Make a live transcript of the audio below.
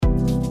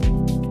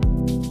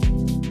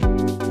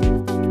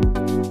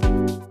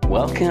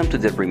Welcome to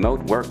the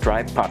Remote Work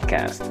Drive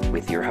podcast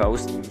with your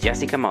host,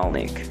 Jessica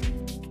Malnick.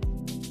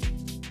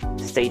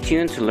 Stay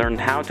tuned to learn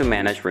how to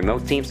manage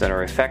remote teams that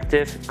are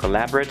effective,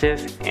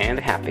 collaborative, and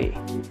happy.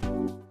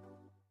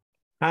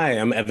 Hi,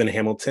 I'm Evan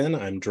Hamilton.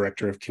 I'm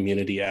Director of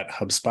Community at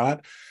HubSpot.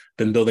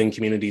 Been building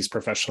communities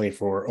professionally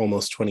for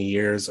almost 20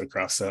 years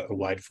across a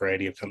wide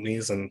variety of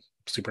companies, and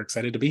super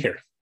excited to be here.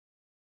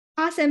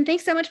 Awesome.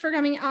 Thanks so much for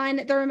coming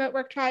on the Remote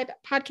Work Tribe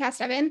podcast,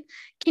 Evan.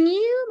 Can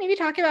you maybe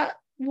talk about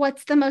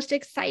what's the most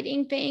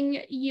exciting thing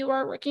you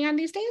are working on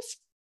these days?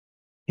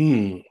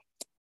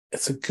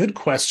 It's a good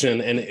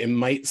question, and it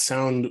might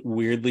sound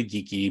weirdly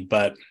geeky,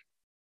 but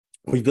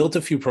we built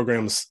a few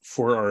programs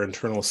for our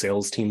internal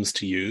sales teams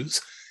to use,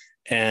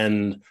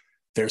 and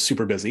they're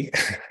super busy,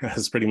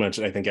 as pretty much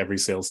I think every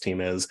sales team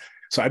is.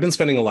 So I've been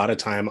spending a lot of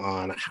time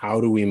on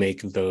how do we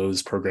make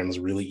those programs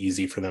really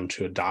easy for them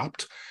to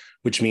adopt,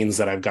 which means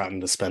that I've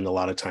gotten to spend a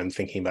lot of time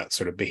thinking about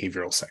sort of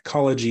behavioral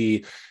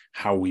psychology,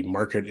 how we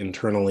market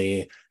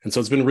internally. And so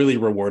it's been really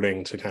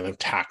rewarding to kind of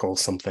tackle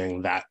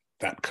something that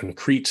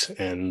concrete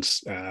and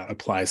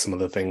apply some of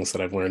the things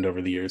that I've learned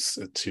over the years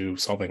to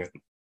solving it.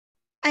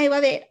 I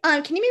love it.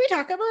 Can you maybe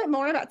talk a bit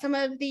more about some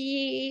of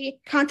the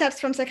concepts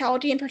from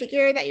psychology in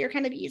particular that you're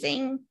kind of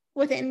using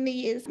within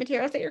these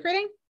materials that you're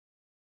creating?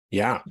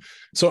 Yeah.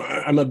 So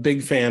I'm a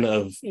big fan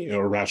of,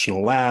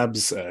 Irrational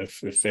Labs.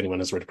 If anyone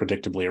has read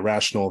Predictably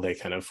Irrational, they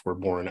kind of were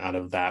born out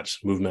of that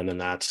movement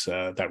and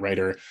that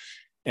writer.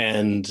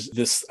 And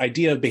this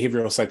idea of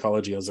behavioral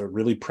psychology as a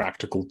really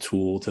practical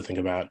tool to think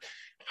about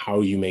how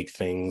you make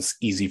things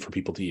easy for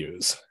people to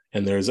use.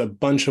 And there's a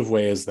bunch of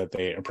ways that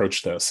they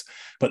approach this,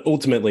 but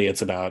ultimately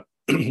it's about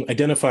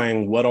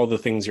identifying what all the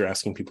things you're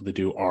asking people to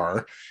do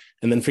are,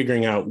 and then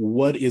figuring out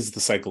what is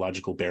the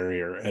psychological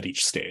barrier at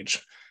each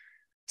stage.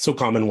 So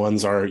common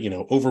ones are,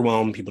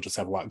 overwhelm. People just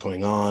have a lot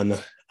going on,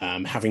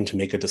 having to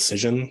make a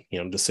decision.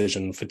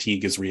 Decision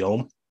fatigue is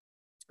real.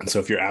 And so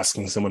if you're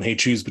asking someone, hey,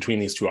 choose between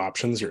these two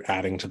options, you're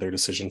adding to their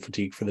decision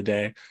fatigue for the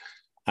day.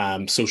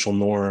 Social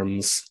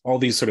norms, all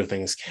these sort of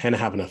things can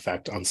have an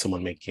effect on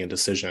someone making a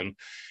decision.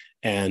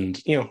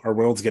 And, our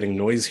world's getting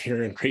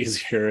noisier and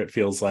crazier, it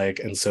feels like.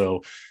 And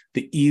so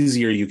the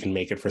easier you can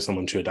make it for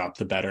someone to adopt,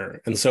 the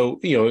better. And so,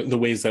 the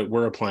ways that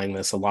we're applying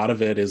this, a lot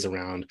of it is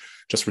around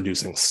just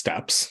reducing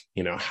steps.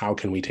 How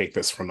can we take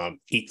this from a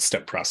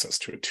 8-step process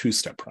to a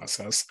 2-step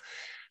process?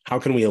 How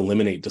can we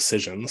eliminate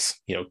decisions?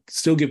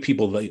 Still give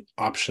people the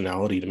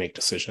optionality to make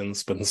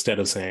decisions, but instead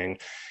of saying,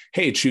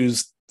 hey,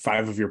 choose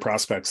 5 of your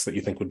prospects that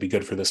you think would be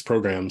good for this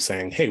program,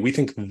 saying, hey, we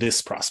think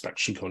this prospect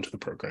should go into the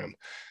program.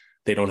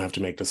 They don't have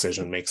to make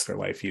decision, makes their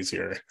life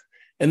easier.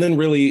 And then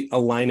really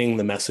aligning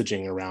the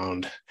messaging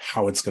around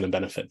how it's going to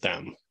benefit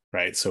them,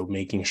 right? So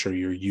making sure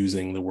you're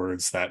using the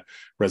words that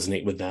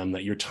resonate with them,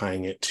 that you're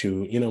tying it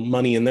to,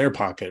 money in their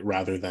pocket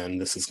rather than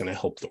this is going to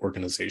help the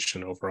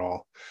organization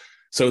overall.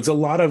 So it's a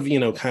lot of,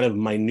 kind of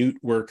minute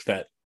work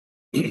that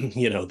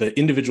the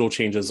individual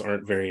changes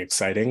aren't very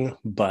exciting,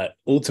 but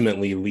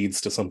ultimately leads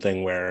to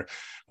something where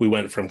we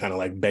went from kind of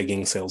like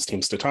begging sales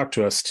teams to talk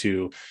to us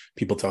to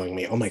people telling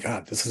me, oh my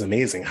God, this is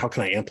amazing. How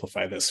can I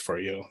amplify this for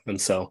you? And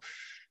so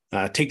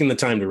taking the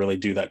time to really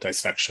do that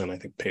dissection, I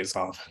think pays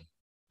off.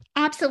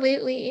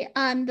 Absolutely.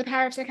 The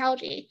power of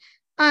psychology.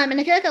 And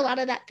I feel like a lot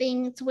of that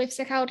things with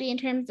psychology in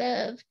terms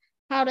of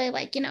how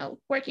to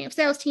working with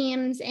sales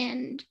teams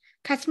and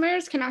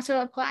customers can also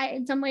apply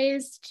in some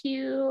ways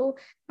to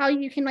how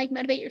you can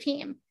motivate your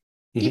team.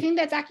 Do you think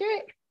that's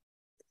accurate?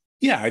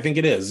 Yeah, I think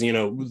it is.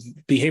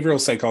 Behavioral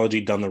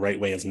psychology done the right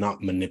way is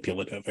not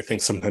manipulative. I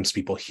think sometimes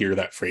people hear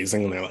that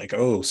phrasing and they're like,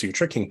 oh, so you're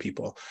tricking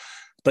people.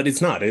 But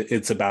it's not.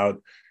 It's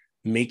about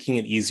making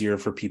it easier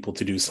for people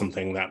to do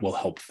something that will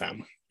help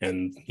them.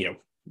 And,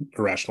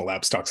 Irrational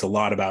Labs talks a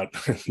lot about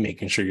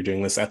making sure you're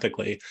doing this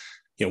ethically.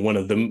 One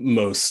of the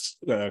most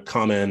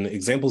common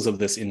examples of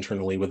this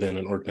internally within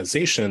an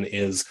organization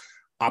is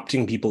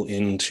opting people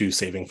into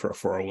saving for a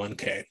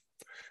 401k.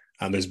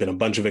 There's been a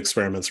bunch of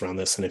experiments around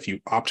this. And if you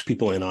opt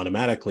people in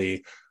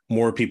automatically,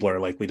 more people are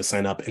likely to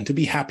sign up and to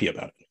be happy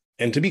about it.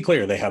 And to be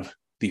clear, they have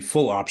the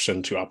full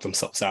option to opt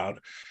themselves out.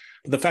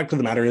 But the fact of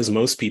the matter is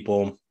most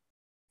people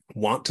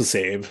want to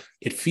save.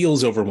 It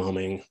feels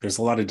overwhelming. There's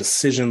a lot of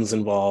decisions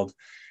involved.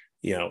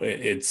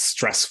 It's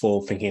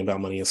stressful. Thinking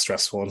about money is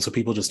stressful. And so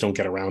people just don't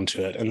get around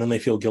to it. And then they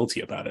feel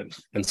guilty about it.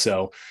 And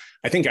so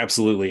I think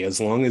absolutely,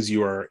 as long as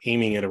you are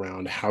aiming it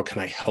around how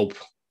can I help,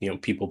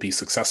 people be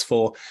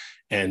successful,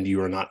 and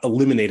you are not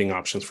eliminating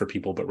options for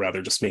people, but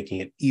rather just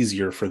making it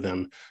easier for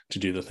them to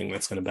do the thing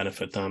that's going to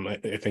benefit them,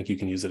 I think you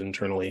can use it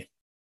internally.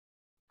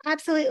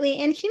 Absolutely.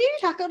 And can you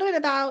talk a little bit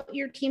about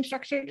your team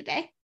structure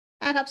today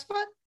at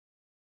HubSpot?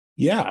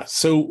 Yeah,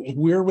 so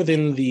we're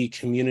within the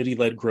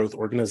community-led growth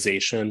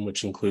organization,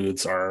 which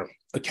includes our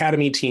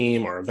academy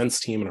team, our events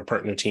team, and our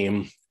partner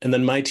team. And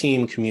then my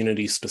team,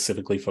 community,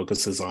 specifically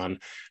focuses on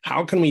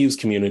how can we use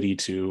community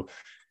to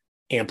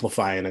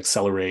amplify and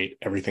accelerate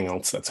everything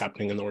else that's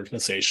happening in the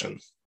organization.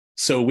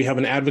 So we have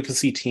an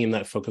advocacy team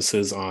that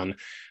focuses on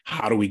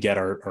how do we get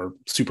our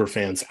super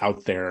fans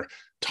out there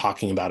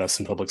talking about us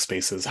in public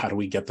spaces? How do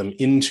we get them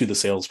into the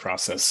sales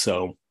process?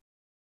 So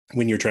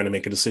when you're trying to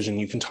make a decision,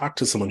 you can talk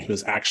to someone who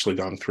has actually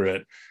gone through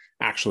it,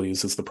 actually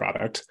uses the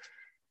product.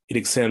 It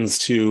extends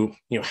to,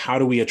 how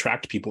do we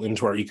attract people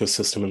into our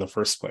ecosystem in the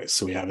first place?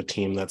 So we have a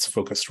team that's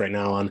focused right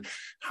now on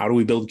how do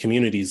we build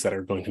communities that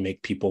are going to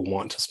make people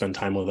want to spend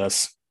time with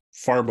us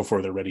far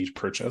before they're ready to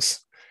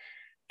purchase.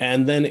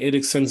 And then it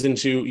extends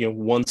into,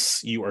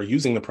 once you are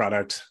using the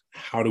product,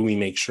 how do we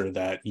make sure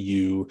that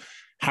you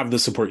have the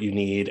support you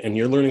need and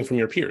you're learning from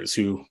your peers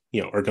who,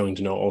 are going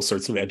to know all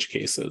sorts of edge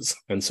cases.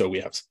 And so we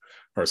have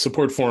our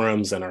support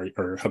forums and our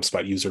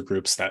HubSpot user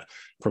groups that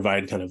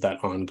provide kind of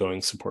that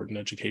ongoing support and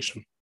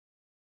education.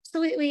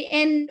 Absolutely.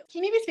 And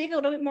can you maybe speak a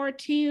little bit more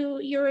to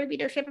your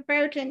leadership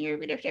approach and your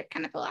leadership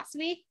kind of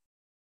philosophy?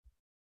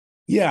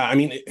 Yeah, I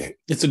mean,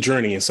 it's a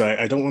journey. So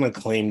I don't want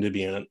to claim to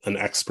be an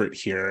expert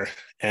here.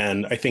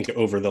 And I think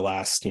over the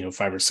last,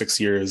 5 or 6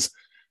 years,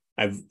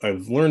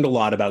 I've learned a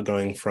lot about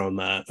going from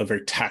a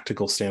very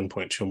tactical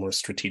standpoint to a more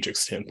strategic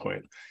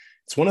standpoint.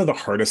 It's one of the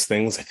hardest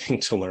things, I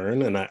think, to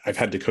learn. And I've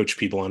had to coach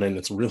people on it. And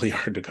it's really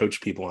hard to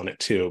coach people on it,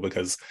 too,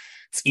 because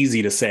it's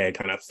easy to say,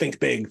 kind of think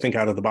big, think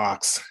out of the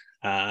box,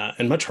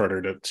 and much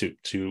harder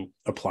to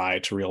apply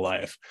to real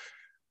life.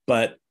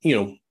 But,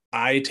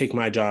 I take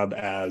my job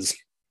as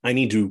I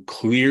need to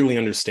clearly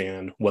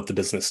understand what the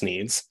business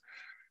needs.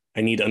 I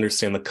need to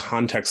understand the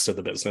context of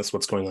the business,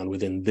 what's going on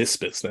within this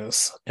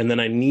business. And then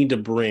I need to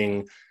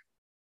bring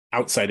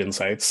outside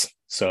insights.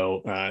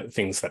 So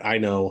things that I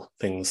know,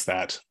 things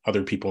that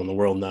other people in the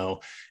world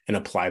know, and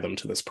apply them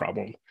to this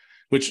problem,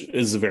 which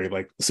is a very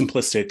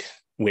simplistic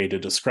way to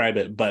describe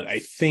it. But I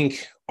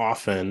think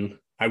often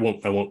I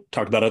won't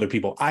talk about other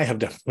people. I have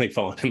definitely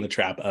fallen in the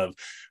trap of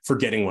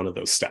forgetting one of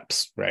those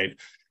steps, right?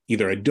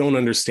 Either I don't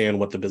understand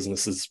what the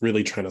business is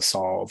really trying to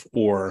solve,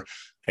 or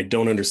I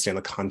don't understand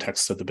the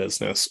context of the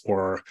business,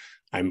 or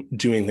I'm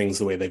doing things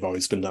the way they've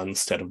always been done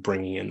instead of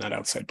bringing in that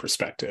outside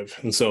perspective.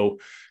 And so,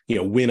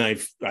 when I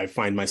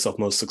find myself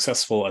most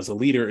successful as a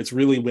leader, it's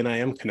really when I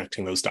am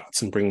connecting those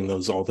dots and bringing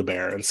those all to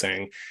bear and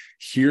saying,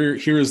 here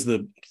is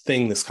the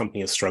thing this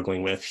company is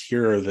struggling with.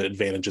 Here are the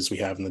advantages we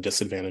have and the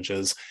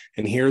disadvantages.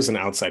 And here's an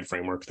outside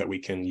framework that we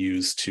can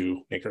use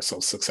to make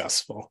ourselves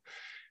successful.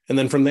 And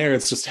then from there,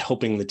 it's just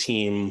helping the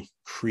team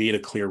create a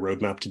clear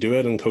roadmap to do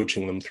it and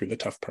coaching them through the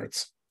tough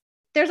parts.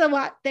 There's a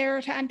lot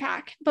there to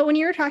unpack. But when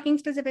you're talking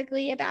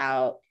specifically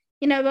about,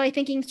 really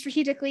thinking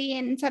strategically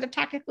instead of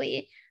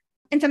tactically,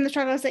 and some of the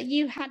struggles that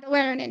you had to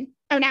learn and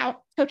are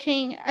now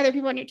coaching other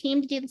people on your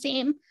team to do the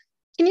same,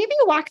 can you maybe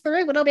walk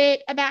through a little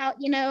bit about,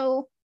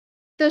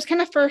 those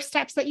kind of first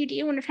steps that you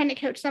do when you're trying to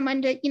coach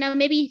someone to,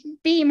 maybe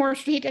be more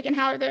strategic in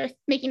how they're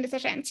making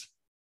decisions?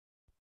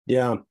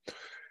 Yeah.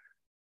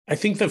 I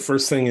think the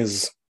first thing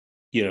is,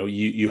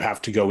 you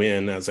have to go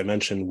in, as I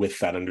mentioned, with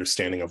that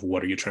understanding of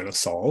what are you trying to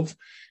solve.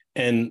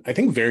 And I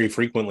think very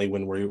frequently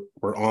when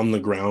we're on the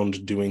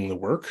ground doing the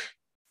work,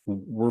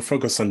 we're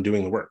focused on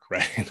doing the work,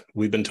 right?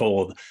 We've been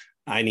told,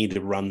 I need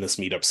to run this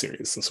meetup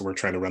series. And so we're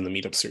trying to run the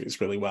meetup series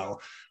really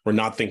well. We're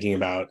not thinking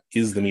about,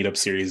 is the meetup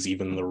series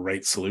even the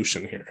right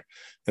solution here?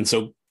 And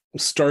so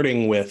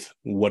starting with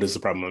what is the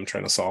problem I'm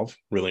trying to solve,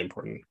 really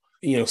important.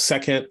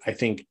 Second, I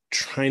think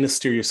trying to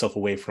steer yourself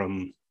away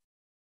from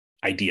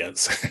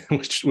ideas,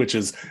 which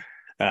is,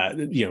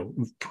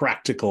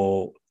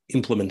 practical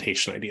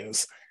implementation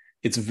ideas.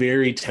 It's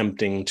very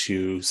tempting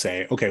to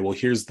say, okay, well,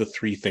 here's the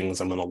 3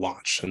 things I'm going to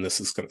launch, and this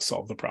is going to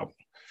solve the problem.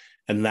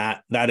 And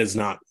that is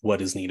not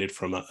what is needed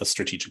from a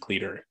strategic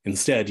leader.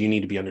 Instead, you need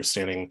to be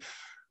understanding,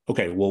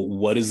 okay, well,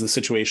 what is the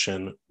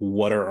situation?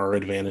 What are our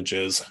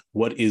advantages?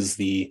 What is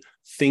the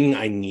thing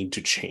I need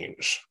to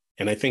change?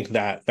 And I think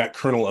that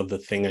kernel of the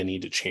thing I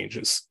need to change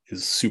is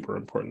super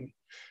important.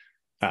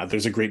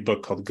 There's a great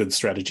book called Good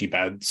Strategy,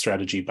 Bad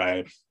Strategy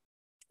by,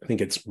 I think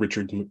it's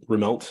Richard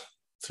Rumelt.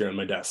 It's here on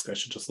my desk. I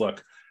should just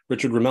look.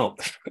 Richard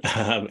Rumelt.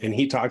 And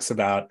he talks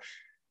about,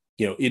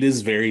 it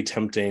is very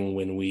tempting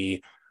when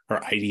we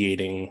are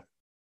ideating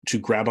to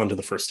grab onto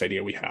the first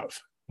idea we have.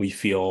 We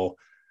feel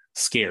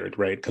scared,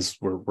 right? Because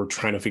we're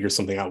trying to figure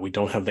something out. We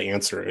don't have the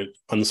answer.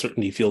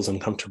 Uncertainty feels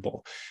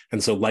uncomfortable.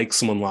 And so like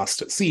someone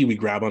lost at sea, we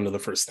grab onto the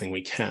first thing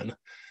we can.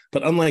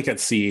 But unlike at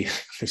sea,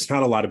 there's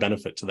not a lot of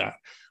benefit to that.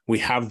 We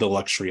have the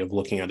luxury of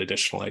looking at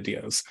additional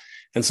ideas.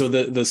 And so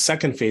the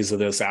second phase of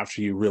this,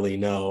 after you really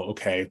know,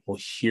 okay, well,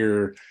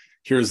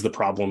 here's the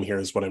problem,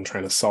 here's what I'm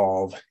trying to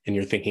solve, and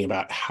you're thinking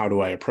about how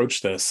do I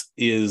approach this,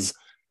 is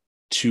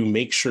to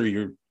make sure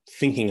you're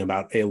thinking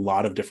about a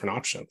lot of different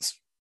options.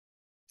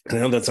 And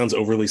I know that sounds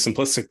overly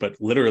simplistic, but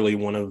literally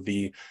one of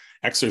the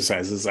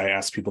exercises I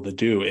ask people to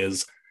do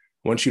is,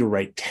 I want you to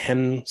write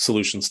 10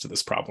 solutions to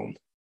this problem,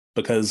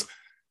 because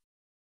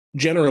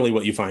generally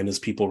what you find is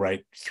people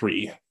write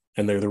 3,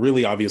 and they're the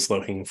really obvious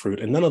low-hanging fruit,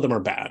 and none of them are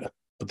bad,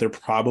 but they're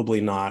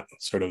probably not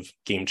sort of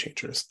game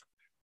changers.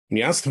 When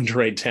you ask them to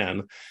write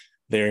 10,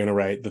 they're going to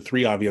write the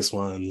 3 obvious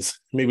ones,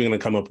 maybe going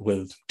to come up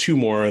with 2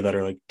 more that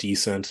are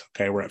decent.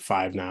 Okay, we're at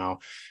 5 now.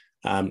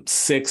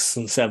 6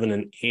 and 7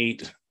 and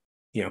 8,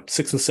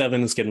 6 and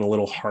 7 is getting a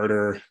little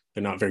harder.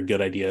 They're not very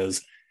good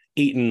ideas.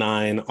 8 and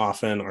 9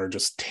 often are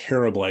just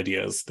terrible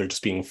ideas. They're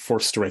just being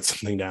forced to write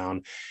something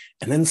down.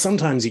 And then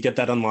sometimes you get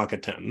that unlock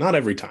at 10. Not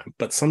every time,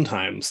 but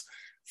sometimes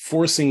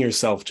forcing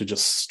yourself to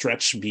just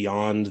stretch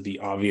beyond the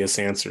obvious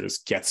answers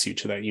gets you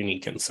to that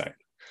unique insight.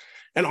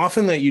 And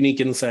often that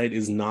unique insight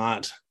is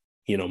not,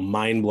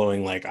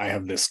 mind-blowing, like I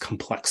have this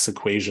complex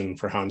equation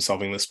for how I'm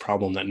solving this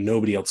problem that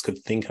nobody else could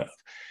think of.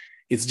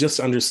 It's just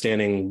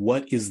understanding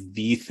what is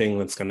the thing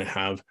that's going to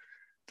have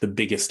the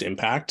biggest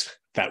impact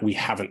that we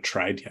haven't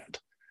tried yet.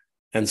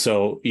 And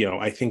so,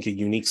 I think a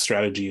unique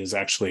strategy is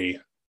actually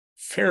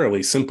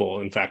fairly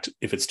simple. In fact,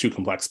 if it's too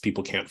complex,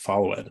 people can't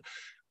follow it.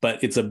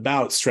 But it's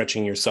about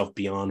stretching yourself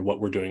beyond what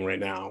we're doing right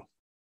now.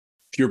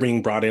 If you're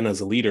being brought in as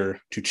a leader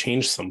to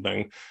change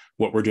something,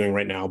 what we're doing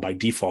right now by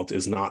default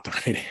is not the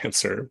right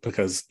answer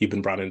because you've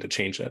been brought in to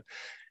change it.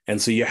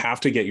 And so you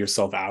have to get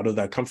yourself out of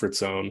that comfort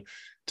zone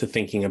to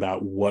thinking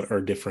about what are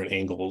different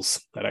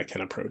angles that I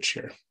can approach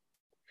here.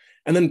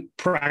 And then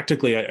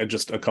practically,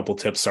 just a couple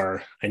tips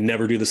are, I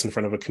never do this in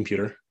front of a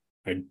computer.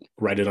 I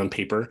write it on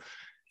paper.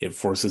 It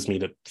forces me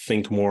to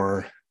think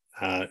more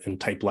and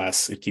type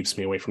less. It keeps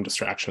me away from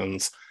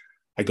distractions.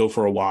 I go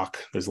for a walk.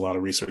 There's a lot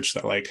of research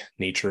that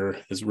nature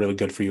is really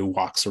good for you.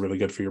 Walks are really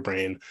good for your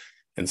brain.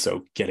 And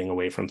so getting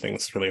away from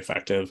things is really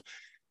effective.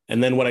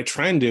 And then what I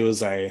try and do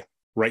is I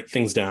write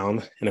things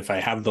down. And if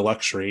I have the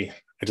luxury,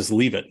 I just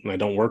leave it and I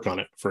don't work on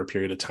it for a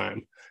period of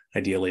time,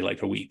 ideally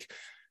like a week.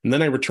 And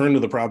then I return to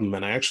the problem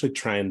and I actually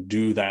try and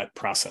do that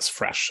process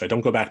fresh. I don't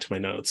go back to my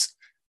notes.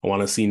 I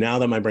want to see, now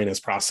that my brain is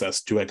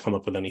processed, do I come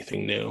up with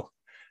anything new?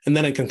 And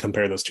then I can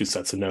compare those two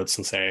sets of notes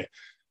and say,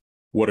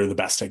 what are the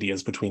best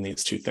ideas between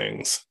these two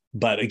things?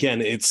 But again,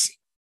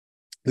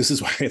 this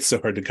is why it's so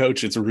hard to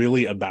coach. It's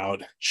really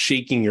about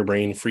shaking your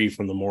brain free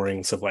from the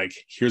moorings of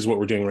here's what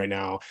we're doing right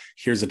now.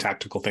 Here's a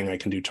tactical thing I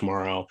can do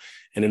tomorrow.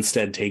 And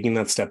instead taking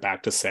that step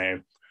back to say,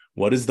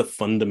 what is the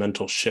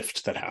fundamental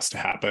shift that has to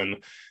happen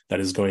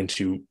that is going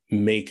to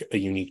make a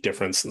unique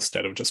difference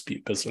instead of just be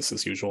business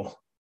as usual?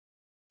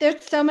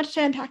 There's so much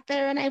to unpack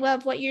there, and I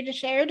love what you just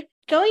shared.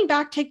 Going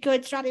back to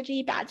good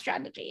strategy, bad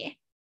strategy,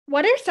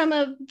 what are some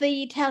of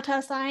the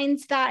telltale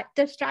signs that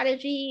the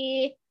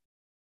strategy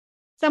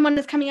someone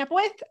is coming up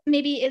with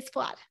maybe is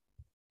flawed?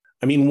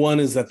 One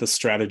is that the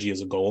strategy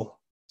is a goal.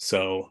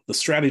 So the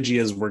strategy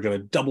is we're going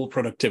to double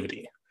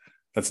productivity.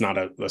 That's not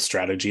a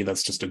strategy.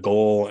 That's just a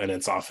goal. And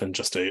it's often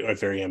just a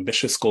very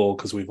ambitious goal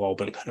because we've all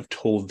been kind of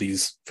told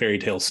these fairy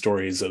tale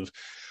stories of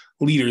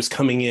leaders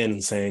coming in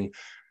and saying,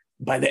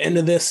 by the end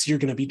of this, you're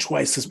going to be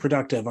twice as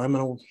productive. I'm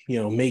going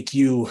to, make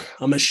you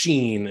a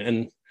machine.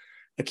 And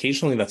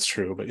occasionally that's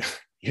true, but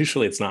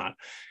usually it's not.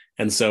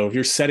 And so if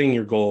you're setting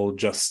your goal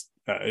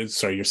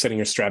you're setting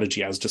your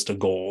strategy as just a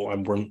goal,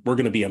 and we're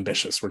going to be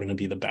ambitious. We're going to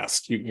be the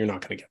best. You're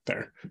not going to get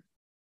there.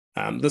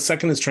 The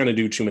second is trying to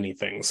do too many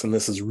things. And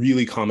this is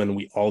really common.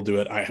 We all do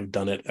it. I have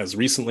done it as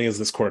recently as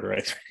this quarter,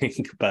 I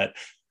think. But,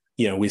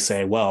 we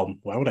say, well,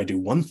 why would I do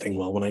one thing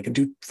well when I can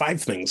do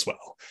 5 things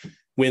well?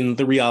 When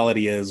the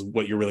reality is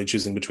what you're really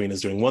choosing between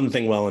is doing one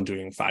thing well and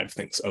doing 5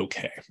 things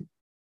okay.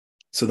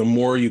 So the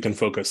more you can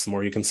focus, the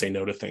more you can say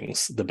no to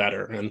things, the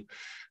better. And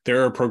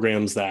there are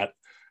programs that,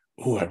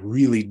 I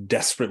really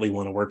desperately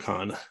want to work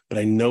on, but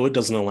I know it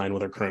doesn't align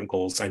with our current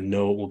goals. I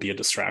know it will be a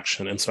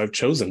distraction. And so I've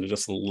chosen to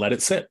just let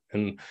it sit.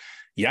 And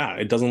yeah,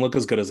 it doesn't look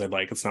as good as I'd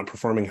like. It's not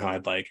performing how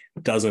I'd like.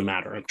 It doesn't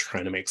matter. I'm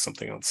trying to make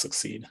something else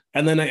succeed.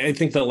 And then I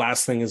think the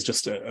last thing is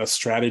just a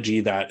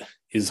strategy that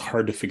is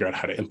hard to figure out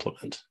how to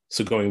implement.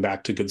 So going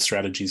back to good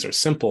strategies are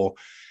simple.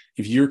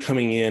 If you're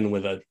coming in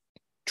with a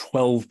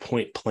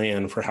 12-point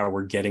plan for how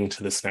we're getting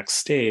to this next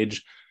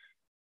stage,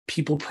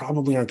 people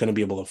probably aren't going to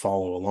be able to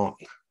follow along.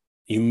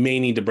 You may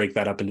need to break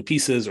that up into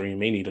pieces, or you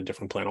may need a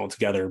different plan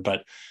altogether,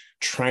 but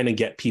trying to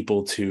get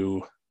people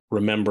to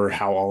remember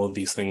how all of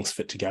these things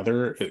fit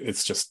together,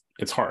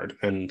 it's hard.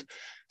 And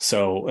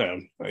so,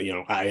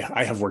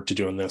 I have work to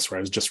do on this, where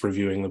I was just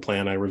reviewing the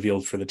plan I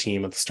revealed for the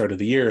team at the start of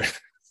the year.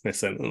 I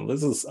said,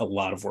 this is a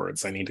lot of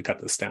words. I need to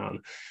cut this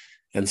down.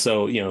 And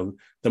so,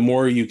 the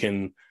more you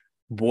can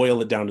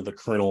boil it down to the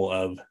kernel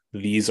of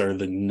these are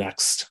the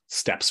next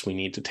steps we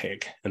need to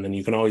take. And then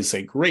you can always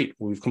say, great,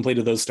 we've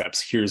completed those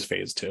steps. Here's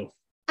phase 2.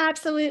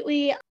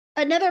 Absolutely.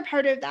 Another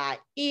part of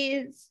that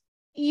is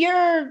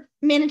you're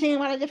managing a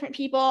lot of different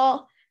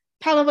people,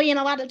 probably in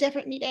a lot of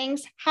different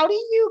meetings. How do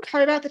you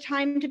carve out the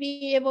time to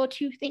be able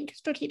to think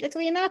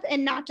strategically enough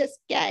and not just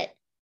get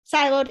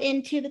siloed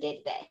into the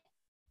day-to-day?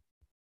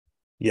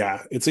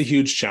 Yeah, it's a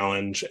huge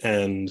challenge.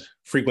 And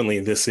frequently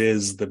this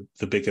is the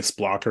biggest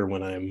blocker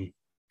when I'm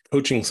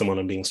coaching someone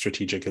on being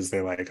strategic, is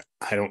they're like,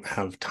 I don't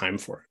have time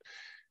for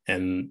it.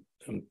 And,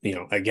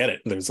 I get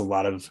it. There's a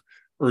lot of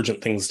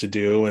urgent things to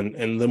do.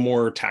 And the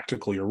more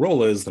tactical your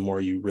role is, the more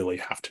you really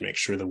have to make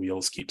sure the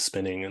wheels keep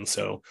spinning. And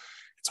so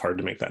it's hard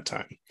to make that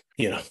time.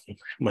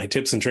 My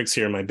tips and tricks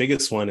here, my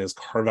biggest one is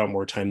carve out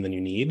more time than you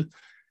need.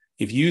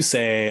 If you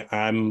say,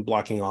 I'm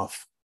blocking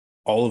off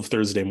all of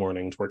Thursday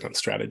morning to work on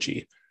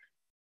strategy,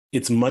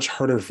 it's much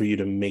harder for you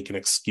to make an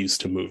excuse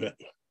to move it,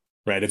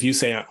 right? If you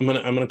say, I'm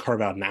gonna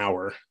carve out an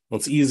hour, well,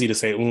 it's easy to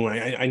say,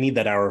 I need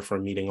that hour for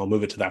a meeting, I'll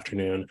move it to the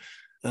afternoon.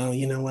 Oh,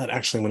 you know what?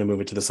 Actually, I'm going to move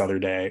it to this other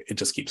day. It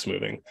just keeps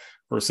moving.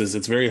 Versus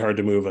it's very hard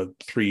to move a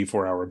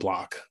 3-4 hour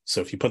block.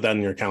 So if you put that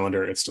in your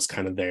calendar, it's just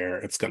kind of there.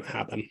 It's going to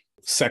happen.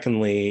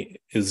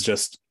 Secondly, is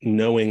just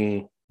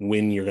knowing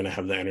when you're going to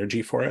have the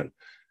energy for it.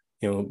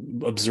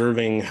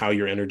 Observing how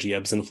your energy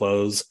ebbs and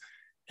flows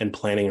and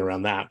planning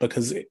around that,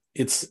 because it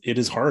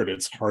is hard.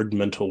 It's hard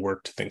mental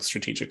work to think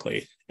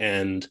strategically.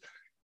 And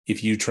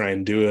if you try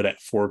and do it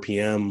at 4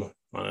 p.m.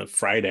 on a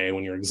Friday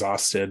when you're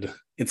exhausted,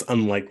 it's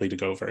unlikely to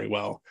go very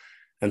well.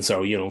 And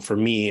so, for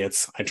me,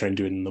 I try and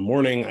do it in the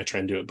morning. I try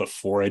and do it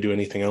before I do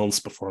anything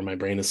else, before my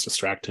brain is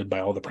distracted by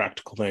all the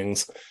practical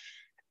things.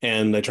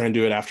 And I try and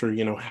do it after,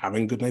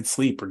 having a good night's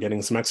sleep or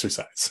getting some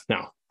exercise.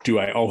 Now, do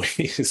I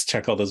always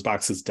check all those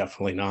boxes?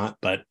 Definitely not.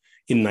 But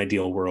in an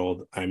ideal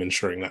world, I'm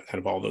ensuring that kind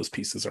of all those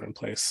pieces are in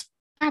place.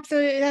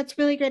 Absolutely. That's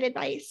really good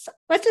advice.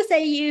 Let's just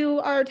say you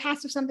are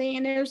tasked with something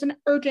and there's an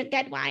urgent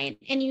deadline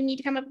and you need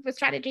to come up with a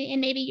strategy and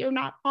maybe you're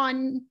not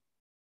on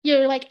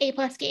your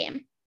A+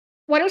 game.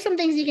 What are some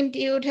things you can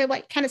do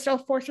to kind of still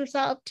force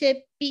yourself to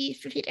be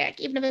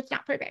strategic, even if it's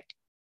not perfect?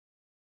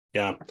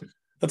 Yeah,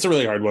 that's a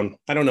really hard one.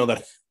 I don't know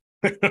that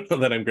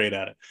that I'm great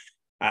at it.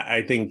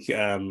 I think,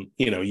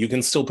 you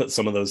can still put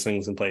some of those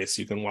things in place.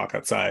 You can walk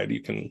outside,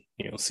 you can,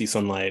 see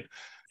sunlight.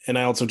 And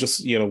I also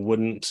just,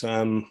 wouldn't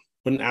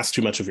ask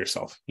too much of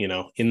yourself.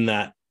 In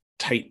that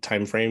tight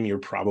time frame, you're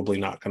probably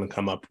not going to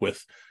come up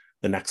with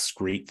the next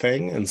great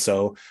thing. And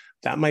so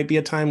that might be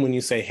a time when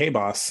you say, hey,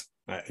 boss,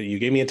 you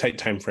gave me a tight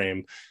time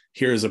frame.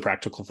 Here's a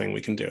practical thing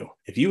we can do.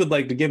 If you would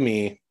like to give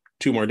me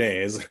 2 more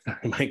days,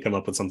 I might come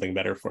up with something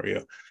better for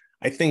you.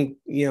 I think,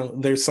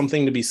 there's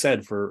something to be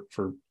said for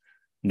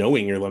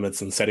knowing your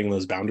limits and setting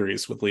those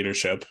boundaries with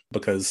leadership,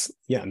 because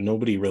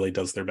nobody really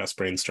does their best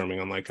brainstorming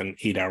on an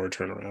 8-hour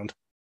turnaround.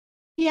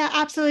 Yeah,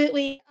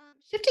 absolutely.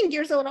 Shifting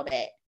gears a little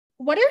bit,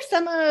 what are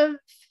some of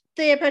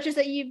the approaches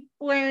that you've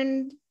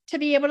learned to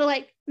be able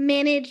to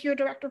manage your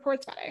direct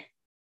reports better?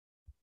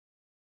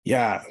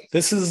 Yeah,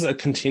 this is a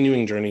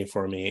continuing journey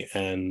for me.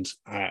 And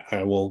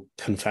I will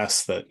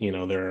confess that,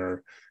 there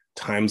are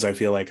times I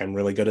feel like I'm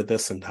really good at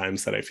this and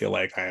times that I feel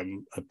like I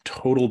am a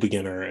total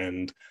beginner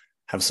and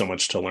have so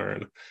much to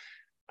learn.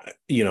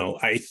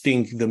 I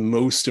think the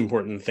most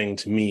important thing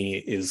to me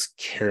is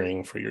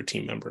caring for your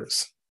team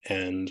members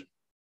and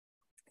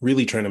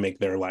really trying to make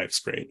their lives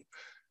great.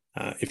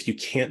 If you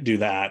can't do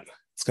that,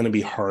 it's going to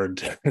be hard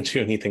to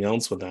do anything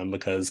else with them,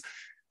 because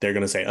they're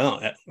going to say,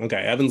 oh, okay,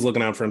 Evan's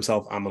looking out for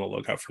himself, I'm going to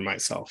look out for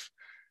myself.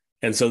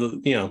 And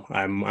so,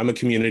 I'm a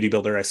community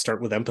builder. I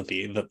start with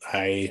empathy, that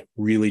I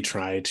really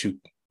try to,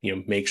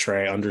 make sure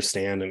I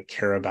understand and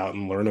care about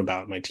and learn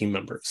about my team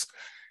members.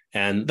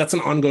 And that's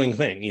an ongoing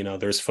thing.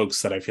 There's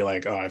folks that I feel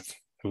like, I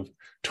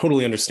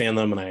totally understand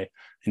them and I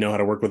know how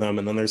to work with them.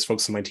 And then there's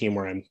folks on my team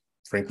where I'm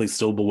frankly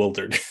still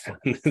bewildered.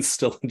 It's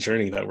still a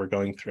journey that we're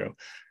going through.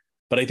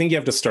 But I think you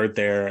have to start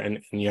there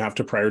and you have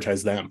to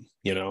prioritize them.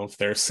 If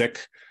they're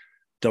sick,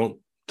 don't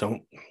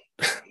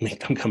make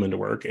them come into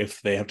work.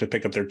 If they have to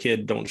pick up their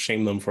kid, don't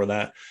shame them for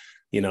that.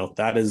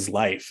 That is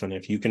life. And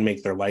if you can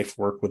make their life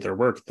work with their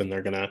work, then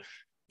they're going to,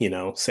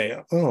 say,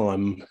 oh,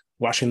 I'm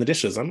washing the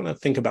dishes, I'm going to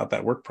think about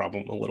that work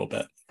problem a little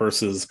bit.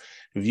 Versus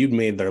if you've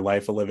made their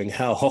life a living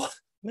hell,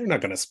 they're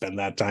not going to spend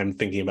that time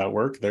thinking about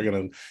work. They're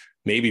going to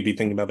maybe be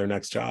thinking about their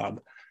next job.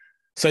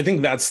 So I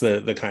think that's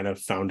the kind of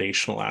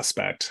foundational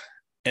aspect.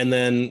 And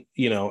then,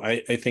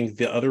 I think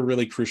the other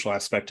really crucial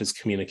aspect is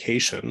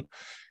communication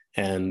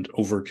and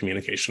over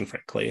communication,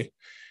 frankly.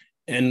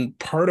 And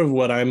part of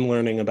what I'm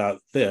learning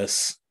about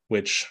this,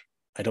 which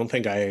I don't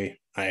think I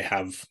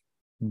have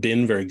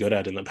been very good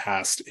at in the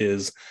past,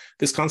 is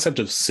this concept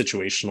of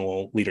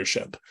situational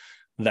leadership,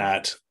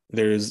 that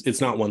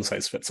it's not one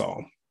size fits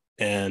all.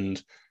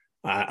 And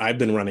I've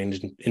been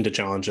running into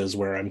challenges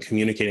where I'm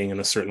communicating in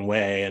a certain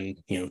way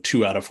and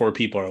 2 out of 4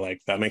 people are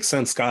like, that makes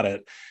sense, got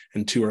it,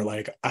 and 2 are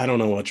like, I don't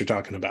know what you're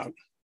talking about.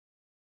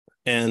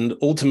 And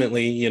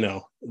ultimately,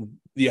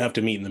 you have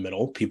to meet in the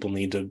middle. People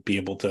need to be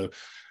able to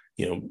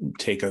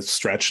take a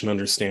stretch and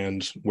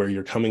understand where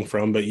you're coming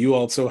from, but you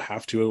also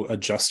have to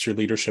adjust your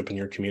leadership and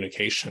your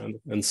communication.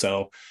 And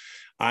so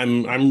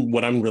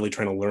what I'm really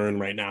trying to learn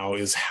right now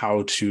is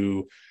how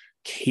to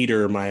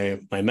cater my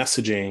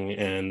messaging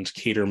and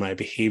cater my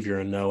behavior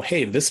and know,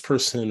 hey, this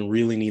person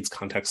really needs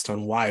context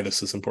on why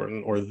this is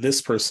important, or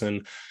this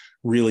person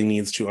really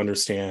needs to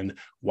understand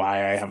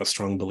why I have a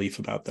strong belief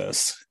about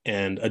this,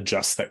 and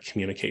adjust that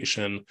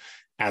communication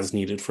as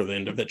needed for the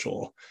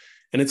individual.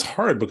 And it's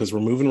hard because we're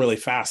moving really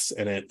fast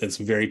and it's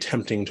very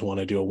tempting to want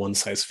to do a one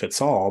size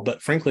fits all.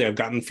 But frankly, I've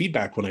gotten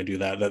feedback when I do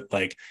that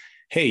like,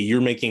 hey,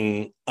 you're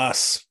making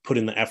us put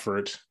in the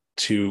effort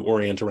to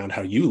orient around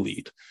how you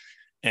lead.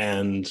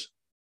 And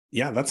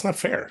yeah, that's not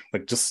fair.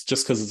 Just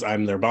because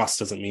I'm their boss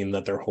doesn't mean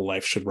that their whole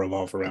life should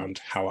revolve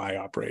around how I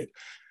operate.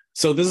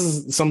 So this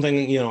is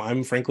something,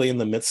 I'm frankly in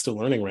the midst of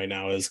learning right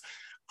now, is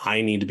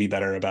I need to be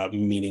better about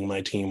meeting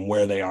my team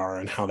where they are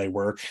and how they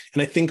work.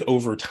 And I think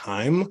over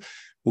time,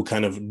 we'll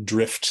kind of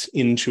drift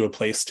into a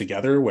place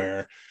together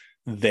where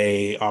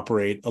they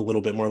operate a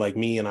little bit more like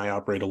me and I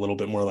operate a little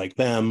bit more like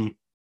them.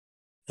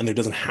 And there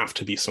doesn't have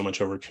to be so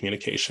much over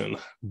communication.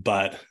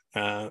 But,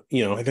 I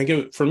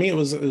think for me, it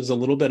was a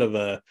little bit of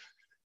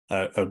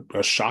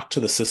a shock to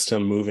the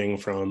system moving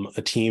from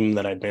a team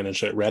that I'd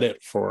managed at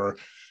Reddit for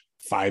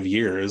 5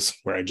 years,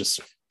 where I just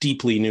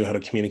deeply knew how to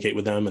communicate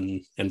with them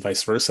and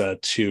vice versa,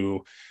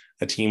 to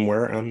a team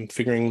where I'm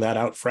figuring that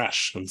out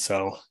fresh. And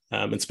so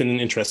it's been an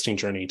interesting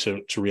journey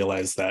to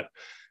realize that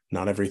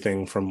not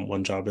everything from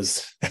one job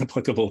is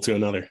applicable to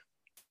another.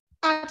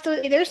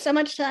 Absolutely. There's so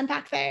much to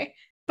unpack there.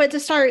 But to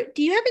start,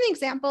 do you have an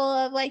example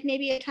of like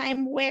maybe a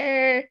time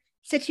where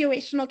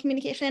situational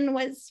communication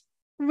was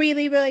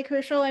really, really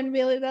crucial and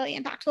really, really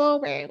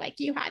impactful, where like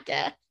you had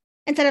to,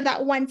 instead of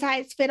that one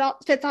size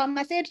fits all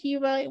message, you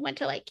really went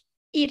to like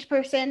each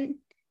person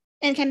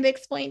and kind of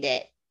explained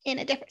it in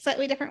a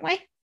slightly different way?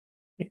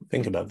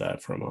 Think about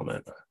that for a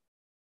moment.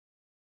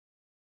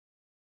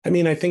 I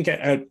mean, I think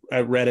at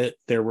Reddit,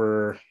 there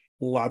were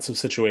lots of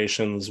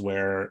situations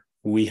where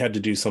we had to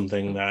do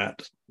something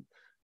that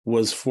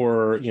was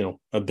for,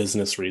 a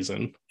business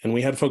reason. And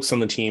we had folks on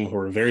the team who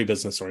were very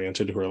business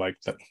oriented, who were like,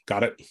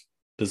 got it,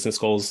 business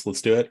goals,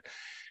 let's do it.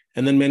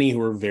 And then many who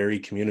were very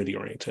community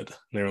oriented. And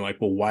they were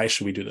like, well, why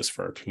should we do this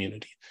for our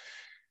community?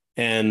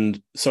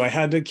 And so I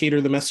had to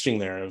cater the messaging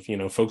there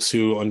of, folks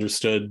who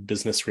understood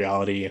business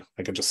reality.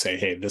 I could just say,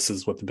 hey, this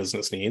is what the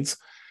business needs.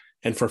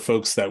 And for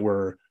folks that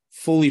were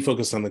fully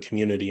focused on the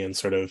community and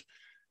sort of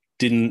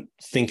didn't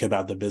think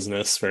about the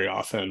business very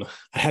often,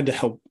 I had to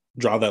help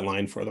draw that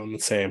line for them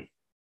and say,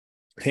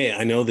 hey,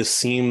 I know this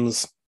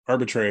seems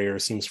arbitrary or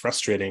seems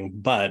frustrating,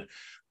 but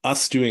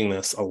us doing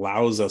this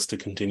allows us to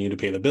continue to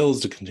pay the bills,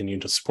 to continue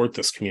to support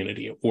this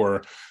community,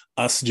 or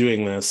us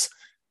doing this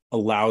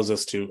allows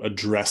us to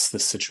address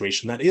this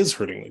situation that is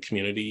hurting the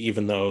community,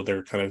 even though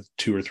they're kind of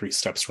 2 or 3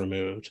 steps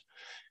removed.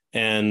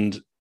 And,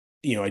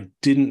 I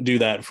didn't do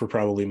that for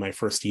probably my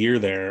first year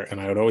there. And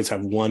I would always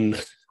have one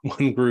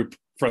group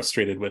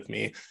frustrated with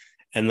me.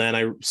 And then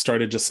I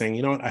started just saying,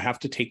 you know what, I have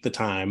to take the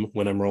time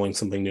when I'm rolling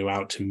something new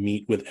out to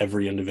meet with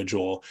every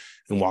individual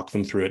and walk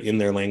them through it in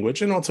their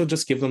language, and also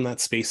just give them that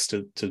space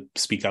to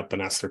speak up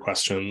and ask their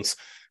questions,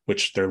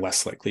 which they're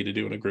less likely to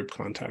do in a group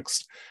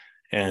context.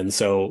 And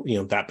so,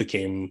 that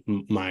became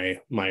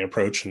my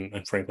approach,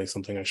 and frankly,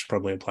 something I should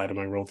probably apply to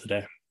my role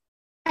today.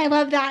 I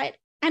love that.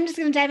 I'm just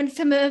going to dive into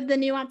some of the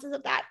nuances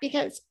of that,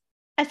 because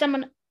as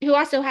someone who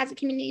also has a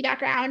community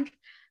background,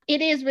 it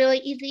is really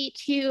easy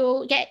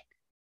to get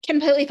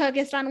completely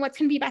focused on what's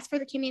going to be best for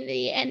the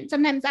community. And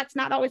sometimes that's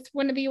not always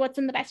going to be what's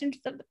in the best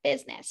interest of the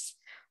business.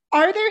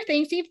 Are there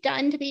things you've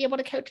done to be able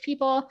to coach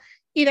people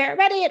either at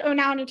Reddit or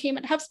now on your team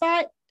at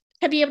HubSpot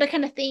to be able to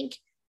kind of think,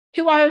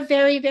 who are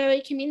very, very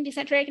community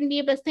centric, and be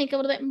able to think a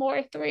little bit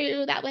more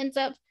through that lens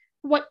of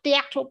what the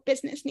actual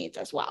business needs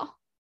as well?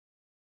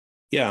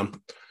 Yeah,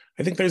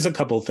 I think there's a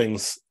couple of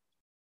things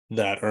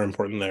that are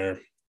important there.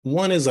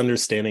 One is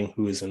understanding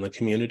who is in the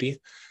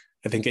community.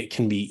 I think it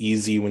can be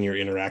easy when you're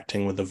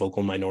interacting with the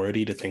vocal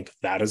minority to think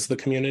that is the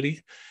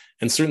community.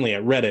 And certainly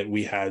at Reddit,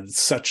 we had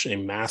such a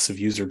massive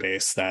user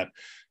base that,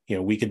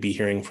 we could be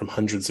hearing from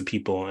hundreds of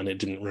people and it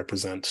didn't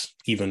represent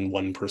even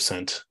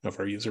 1% of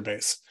our user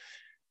base.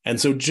 And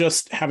so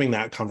just having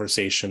that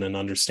conversation and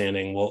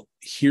understanding, well,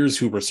 here's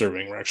who we're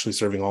serving. We're actually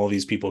serving all of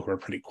these people who are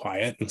pretty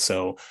quiet. And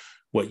so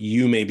what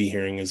you may be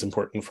hearing is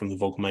important from the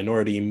vocal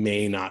minority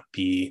may not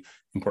be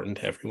important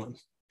to everyone.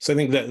 So I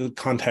think that the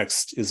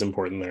context is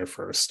important there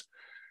first.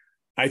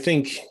 I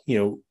think,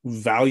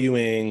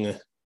 valuing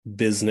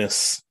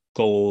business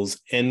goals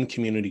and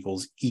community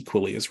goals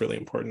equally is really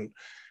important,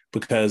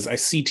 because I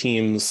see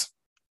teams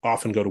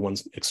often go to one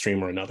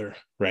extreme or another,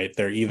 right?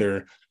 They're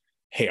either,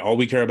 hey, all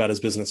we care about is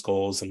business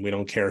goals and we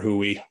don't care who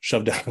we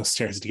shove down the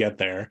stairs to get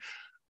there,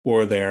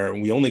 or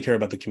we only care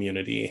about the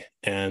community,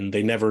 and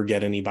they never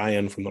get any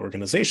buy-in from the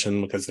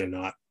organization because they're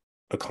not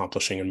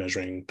accomplishing and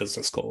measuring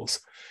business goals.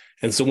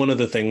 And so one of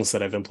the things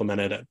that I've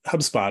implemented at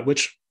HubSpot,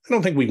 which I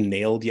don't think we've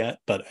nailed yet,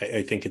 but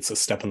I think it's a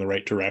step in the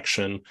right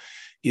direction,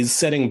 is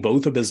setting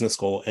both a business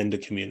goal and a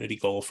community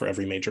goal for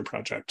every major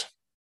project.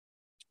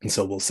 And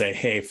so we'll say,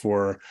 hey,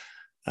 for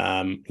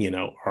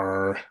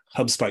our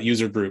HubSpot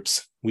user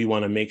groups, we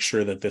want to make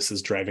sure that this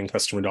is driving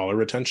customer dollar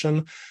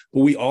retention,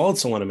 but we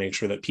also want to make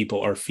sure that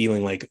people are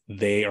feeling like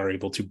they are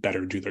able to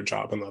better do their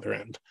job on the other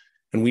end.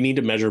 And we need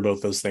to measure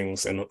both those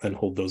things and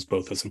hold those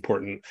both as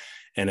important.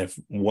 And if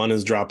one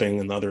is dropping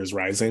and the other is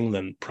rising,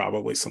 then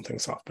probably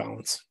something's off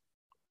balance.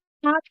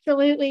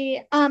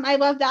 Absolutely. I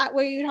love that,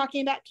 where you're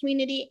talking about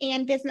community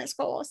and business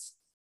goals.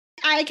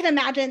 I can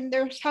imagine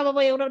there's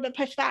probably a little bit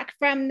of pushback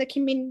from the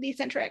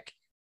community-centric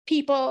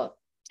people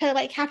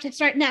to have to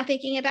start now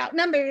thinking about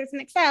numbers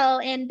and Excel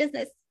and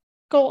business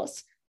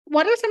goals.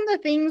 What are some of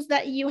the things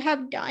that you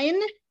have done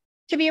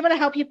to be able to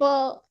help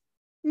people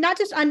not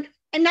just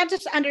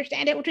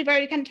understand it, which we've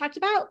already kind of talked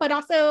about, but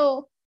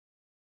also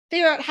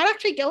figure out how to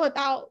actually go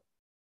about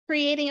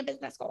creating a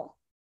business goal?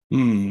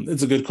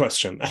 It's a good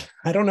question.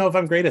 I don't know if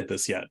I'm great at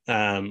this yet.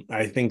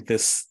 I think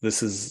this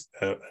is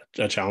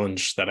a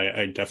challenge that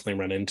I definitely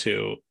run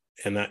into,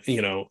 and that,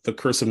 the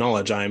curse of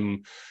knowledge.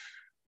 I'm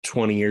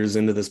 20 years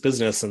into this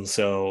business, and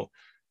so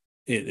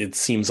it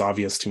seems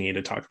obvious to me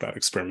to talk about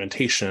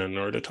experimentation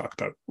or to talk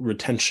about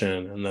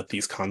retention, and that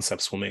these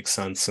concepts will make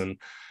sense. And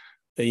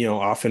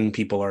often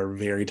people are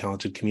very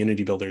talented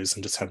community builders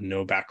and just have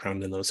no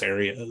background in those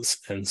areas,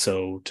 and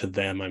so to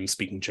them, I'm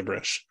speaking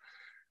gibberish.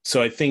 So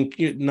I think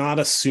not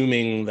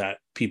assuming that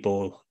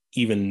people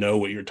even know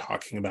what you're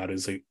talking about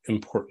is an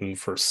important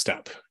first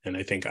step. And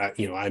I think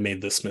I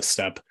made this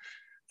misstep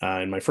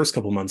in my first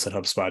couple months at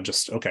HubSpot.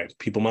 Just, okay,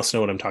 people must know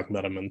what I'm talking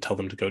about. I'm going to tell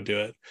them to go do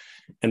it.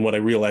 And what I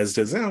realized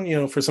is,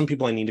 for some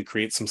people, I need to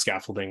create some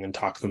scaffolding and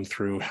talk them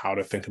through how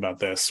to think about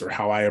this or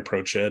how I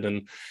approach it,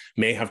 and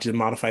may have to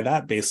modify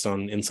that based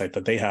on insight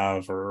that they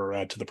have or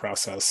add to the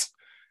process.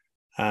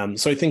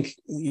 So I think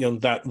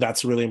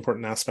that's a really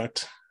important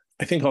aspect.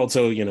 I think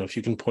also, if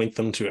you can point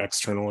them to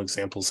external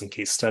examples and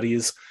case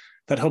studies,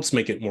 that helps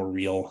make it more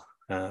real,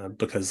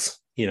 because,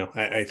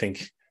 I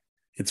think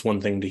it's one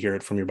thing to hear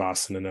it from your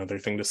boss and another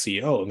thing to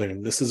see, oh,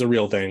 this is a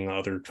real thing.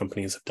 Other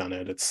companies have done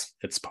it.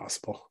 It's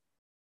possible.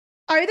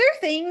 Are there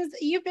things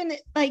you've been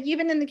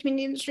in the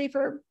community industry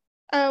for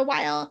a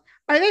while?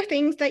 Are there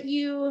things that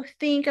you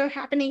think are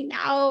happening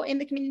now in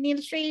the community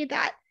industry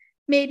that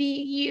maybe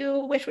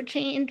you wish would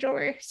change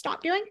or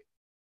stop doing?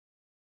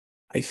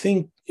 I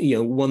think,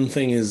 one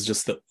thing is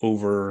just the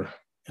over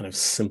kind of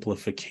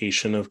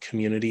simplification of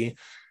community.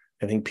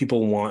 I think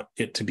people want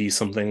it to be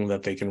something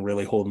that they can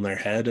really hold in their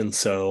head. And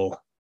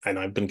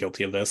I've been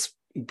guilty of this.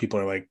 People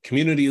are like,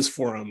 community is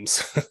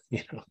forums,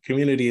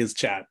 community is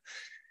chat.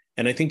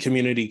 And I think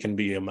community can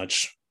be a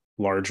much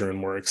larger and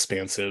more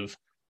expansive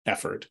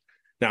effort.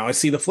 Now, I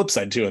see the flip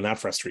side too, and that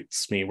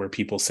frustrates me, where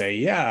people say,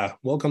 yeah,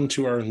 welcome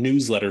to our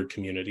newsletter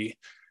community.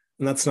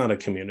 And that's not a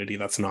community,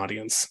 that's an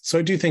audience. So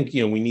I do think,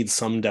 we need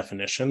some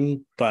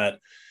definition, but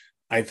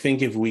I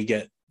think if we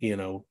get,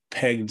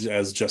 pegged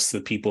as just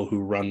the people who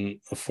run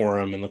a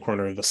forum in the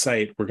corner of the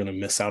site, we're going to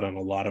miss out on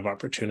a lot of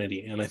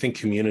opportunity. And I think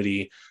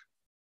community,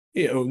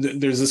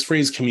 there's this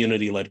phrase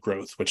community-led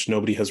growth, which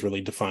nobody has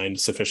really defined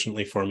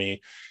sufficiently for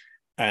me.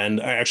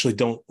 And I actually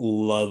don't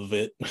love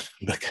it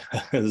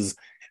because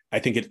I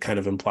think it kind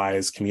of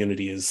implies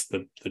community is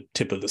the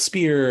tip of the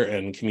spear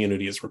and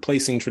community is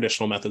replacing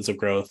traditional methods of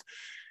growth.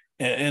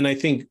 And I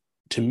think,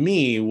 to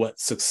me, what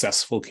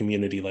successful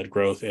community-led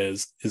growth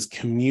is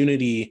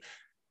community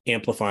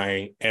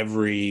amplifying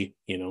every,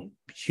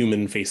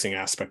 human-facing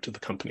aspect of the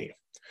company.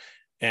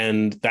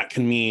 And that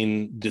can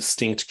mean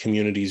distinct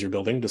communities you're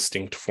building,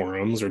 distinct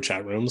forums or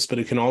chat rooms, but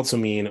it can also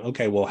mean,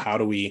 okay, well, how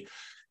do we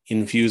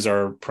infuse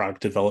our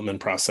product development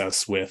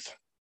process with,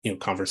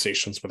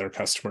 conversations with our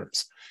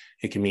customers?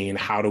 It can mean,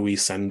 how do we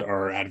send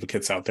our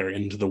advocates out there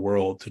into the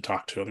world to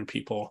talk to other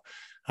people?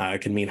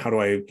 It can mean, how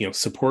do I,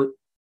 support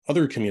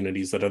other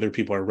communities that other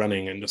people are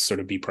running and just sort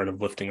of be part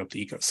of lifting up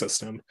the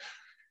ecosystem?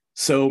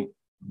 So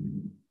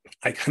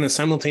I kind of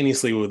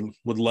simultaneously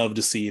would love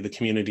to see the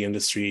community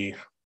industry,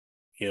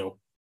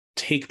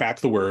 take back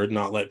the word,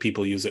 not let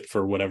people use it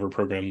for whatever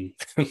program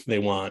they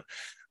want,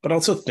 but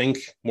also think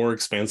more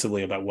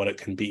expansively about what it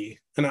can be.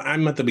 And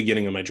I'm at the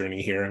beginning of my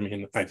journey here. I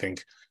mean, I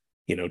think,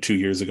 2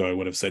 years ago, I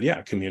would have said,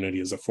 yeah,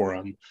 community is a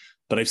forum.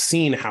 But I've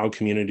seen how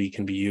community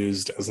can be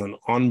used as an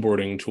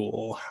onboarding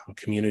tool, how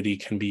community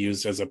can be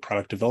used as a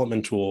product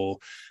development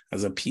tool,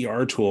 as a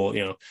PR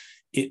tool.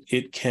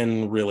 It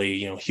can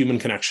really, human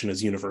connection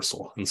is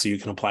universal. And so you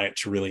can apply it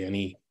to really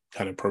any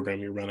kind of program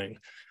you're running.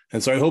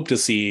 And so I hope to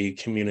see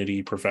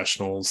community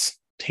professionals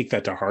take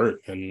that to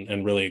heart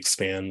and really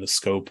expand the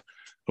scope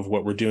of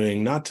what we're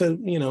doing, not to,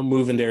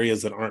 move into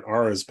areas that aren't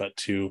ours, but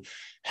to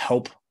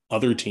help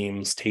other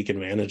teams take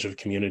advantage of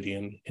community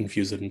and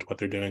infuse it into what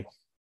they're doing.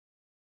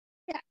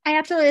 Yeah, I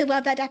absolutely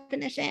love that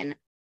definition.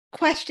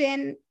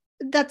 Question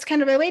that's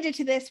kind of related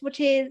to this, which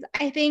is,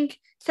 I think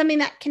something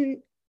that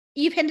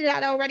you've hinted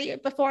at already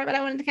before, but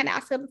I wanted to kind of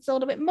ask this a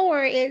little bit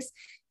more, is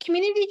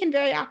community can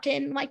very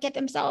often get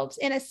themselves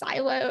in a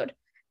siloed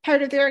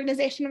part of the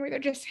organization where they're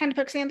just kind of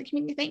focusing on the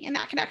community thing, and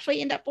that can actually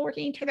end up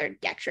working to their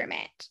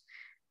detriment.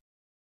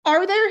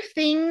 Are there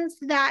things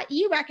that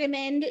you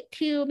recommend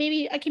to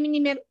maybe a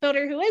community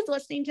builder who is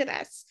listening to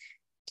this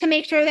to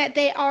make sure that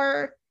they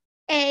are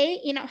A,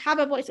 have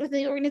a voice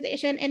within the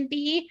organization, and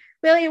B,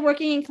 really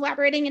working and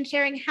collaborating and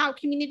sharing how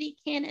community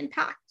can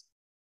impact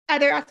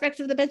other aspects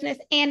of the business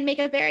and make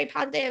a very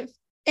positive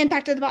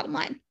impact to the bottom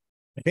line?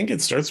 I think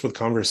it starts with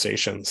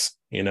conversations.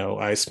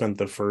 I spent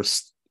the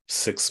first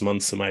 6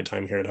 months of my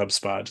time here at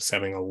HubSpot just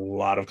having a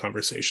lot of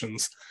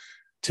conversations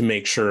to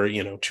make sure,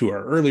 to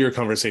our earlier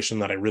conversation,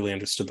 that I really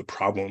understood the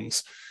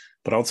problems,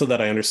 but also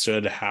that I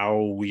understood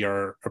how we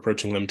are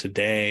approaching them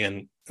today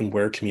and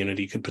where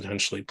community could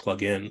potentially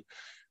plug in.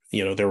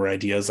 There were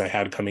ideas I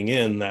had coming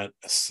in that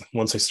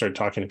once I started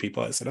talking to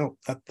people, I said, oh,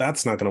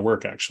 that's not going to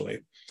work actually.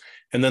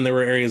 And then there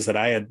were areas that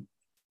I had,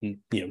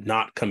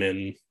 not come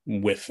in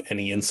with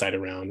any insight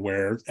around,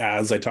 where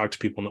as I talked to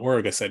people in the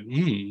org, I said,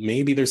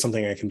 maybe there's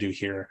something I can do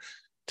here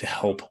to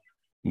help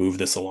move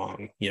this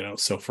along?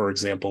 So for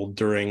example,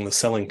 during the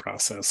selling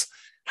process,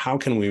 how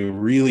can we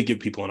really give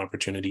people an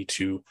opportunity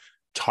to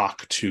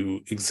talk to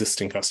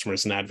existing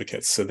customers and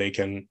advocates so they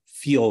can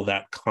feel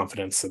that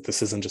confidence that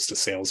this isn't just a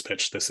sales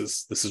pitch, this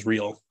is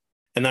real?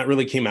 And that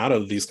really came out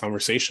of these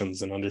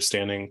conversations and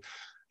understanding,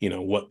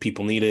 what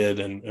people needed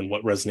and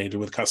what resonated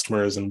with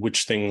customers and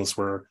which things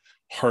were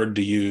hard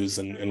to use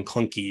and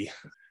clunky.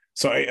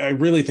 So I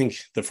really think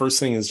the first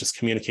thing is just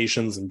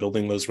communications and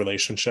building those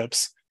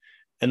relationships.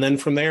 And then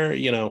from there,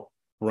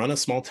 run a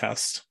small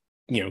test,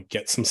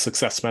 get some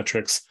success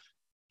metrics,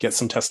 get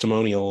some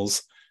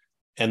testimonials,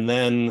 and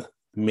then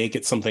make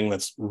it something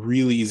that's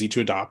really easy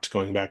to adopt,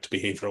 going back to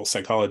behavioral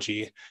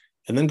psychology,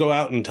 and then go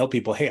out and tell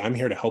people, hey, I'm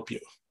here to help you.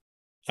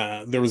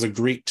 There was a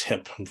great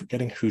tip. I'm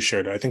forgetting who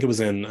shared it. I think it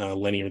was in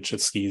Lenny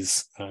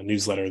Rachitsky's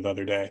newsletter the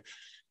other day.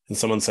 And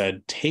someone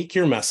said, take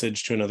your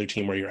message to another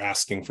team where you're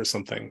asking for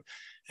something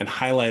and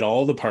highlight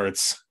all the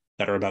parts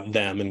that are about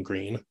them in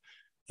green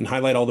and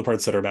highlight all the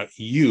parts that are about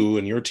you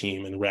and your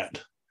team in red.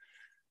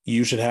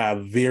 You should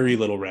have very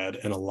little red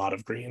and a lot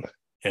of green.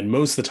 And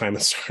most of the time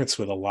it starts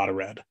with a lot of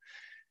red.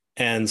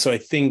 And so I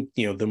think,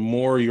 the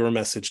more your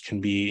message can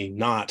be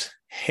not,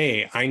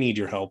 hey, I need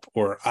your help,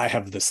 or I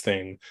have this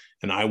thing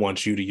and I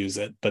want you to use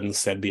it, but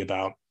instead be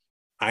about,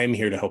 I'm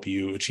here to help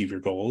you achieve your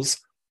goals,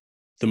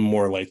 the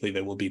more likely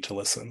they will be to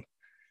listen.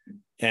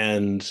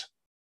 And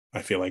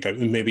I feel like I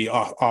may be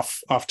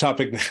off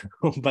topic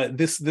now, but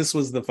this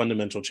was the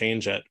fundamental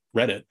change at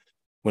Reddit.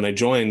 When I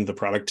joined, the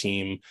product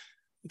team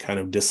kind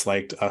of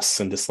disliked us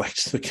and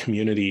disliked the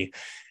community.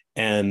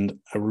 And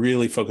I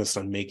really focused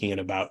on making it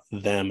about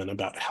them and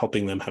about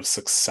helping them have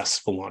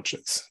successful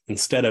launches.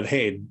 Instead of,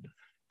 hey,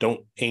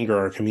 don't anger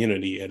our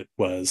community, it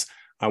was,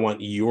 I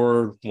want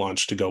your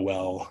launch to go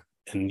well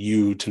and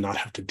you to not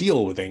have to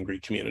deal with angry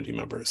community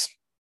members.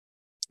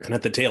 And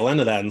at the tail end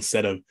of that,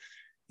 instead of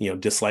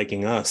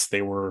disliking us,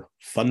 they were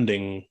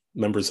funding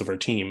members of our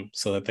team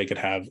so that they could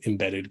have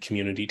embedded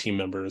community team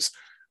members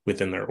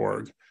within their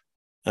org.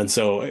 And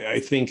so I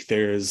think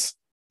there's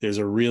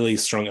a really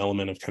strong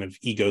element of kind of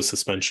ego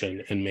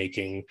suspension in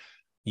making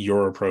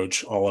your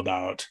approach all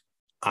about,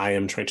 I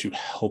am trying to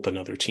help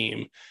another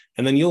team.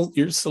 And then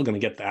you're still going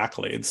to get the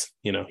accolades.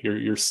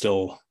 You're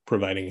still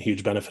providing a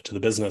huge benefit to the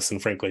business.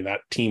 And frankly,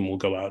 that team will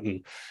go out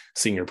and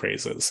sing your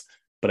praises.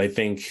 But I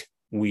think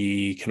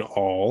we can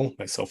all,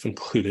 myself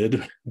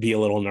included, be a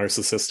little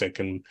narcissistic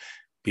and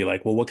be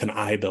like, well, what can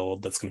I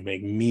build that's going to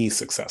make me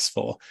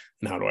successful?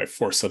 And how do I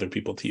force other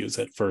people to use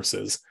it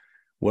versus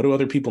what do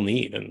other people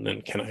need?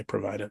 And can I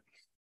provide it?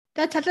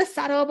 That's such a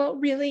subtle but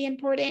really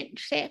important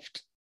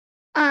shift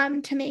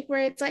to make,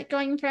 where it's like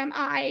going from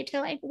I to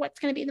like what's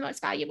going to be the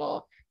most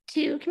valuable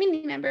to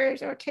community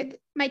members or to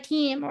my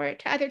team or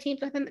to other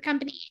teams within the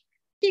company.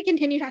 We could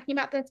continue talking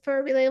about this for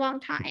a really long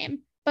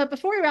time. But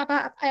before we wrap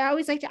up, I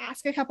always like to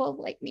ask a couple of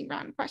lightning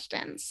round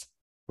questions.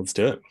 Let's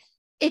do it.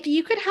 If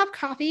you could have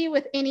coffee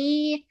with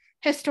any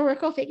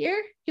historical figure,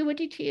 who would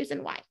you choose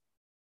and why?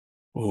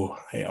 Oh,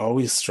 I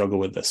always struggle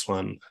with this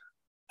one.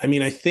 I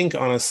mean, I think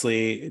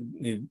honestly,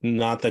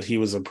 not that he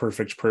was a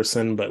perfect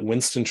person, but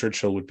Winston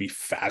Churchill would be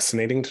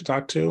fascinating to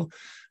talk to.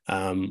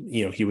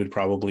 He would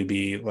probably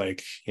be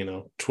like,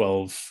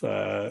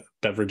 12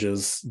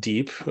 beverages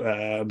deep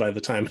by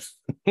the time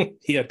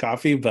he had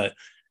coffee, but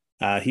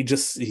he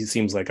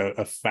seems like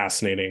a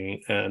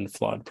fascinating and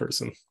flawed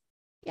person.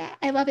 Yeah,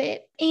 I love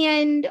it.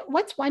 And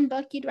what's one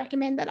book you'd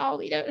recommend that all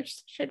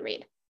leaders should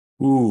read?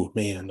 Ooh,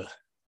 man.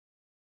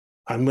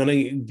 I'm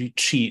going to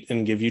cheat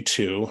and give you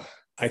two.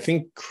 I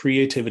think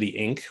Creativity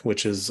Inc.,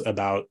 which is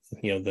about,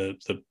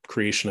 the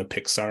creation of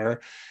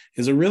Pixar,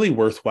 is a really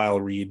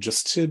worthwhile read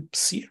just to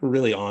see a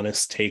really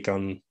honest take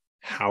on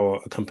how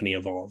a company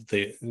evolved.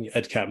 Ed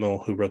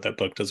Catmull, who wrote that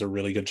book, does a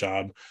really good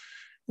job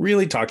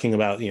really talking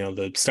about,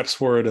 the steps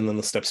forward and then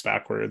the steps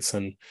backwards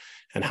and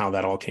how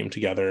that all came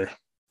together.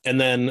 And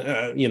then,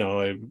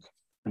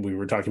 we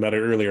were talking about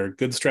it earlier,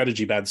 Good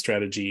Strategy, Bad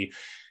Strategy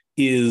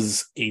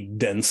is a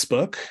dense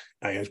book.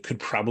 I could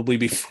probably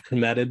be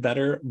formatted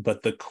better,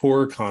 but the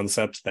core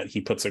concept that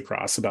he puts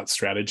across about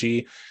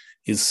strategy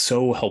is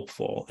so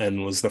helpful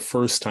and was the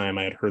first time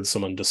I had heard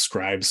someone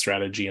describe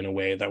strategy in a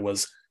way that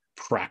was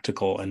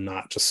practical and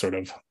not just sort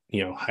of,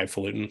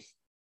 highfalutin.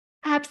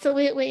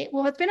 Absolutely.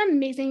 Well, it's been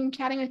amazing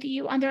chatting with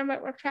you on the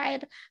Remote Work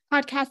Tribe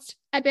podcast.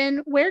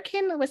 Eben, where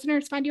can the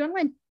listeners find you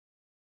online?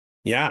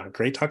 Yeah,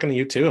 great talking to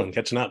you too and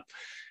catching up.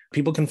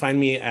 People can find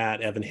me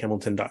at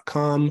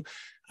evanhamilton.com.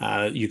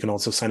 You can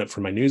also sign up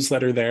for my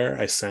newsletter there.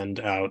 I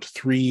send out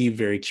 3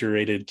 very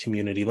curated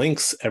community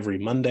links every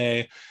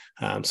Monday.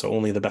 So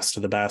only the best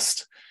of the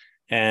best.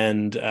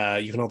 And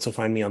you can also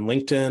find me on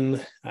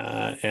LinkedIn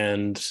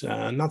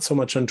and not so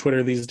much on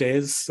Twitter these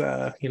days.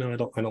 I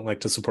don't like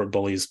to support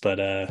bullies, but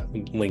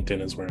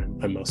LinkedIn is where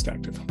I'm most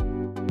active.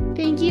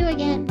 Thank you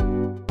again.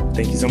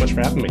 Thank you so much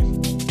for having me.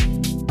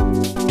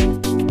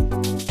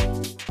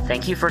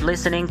 Thank you for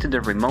listening to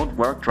the Remote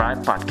Work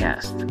Tribe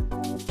podcast.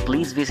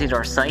 Please visit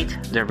our site,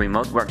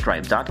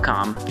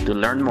 thereremoteworktribe.com, to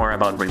learn more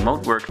about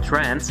remote work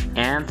trends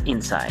and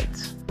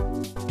insights.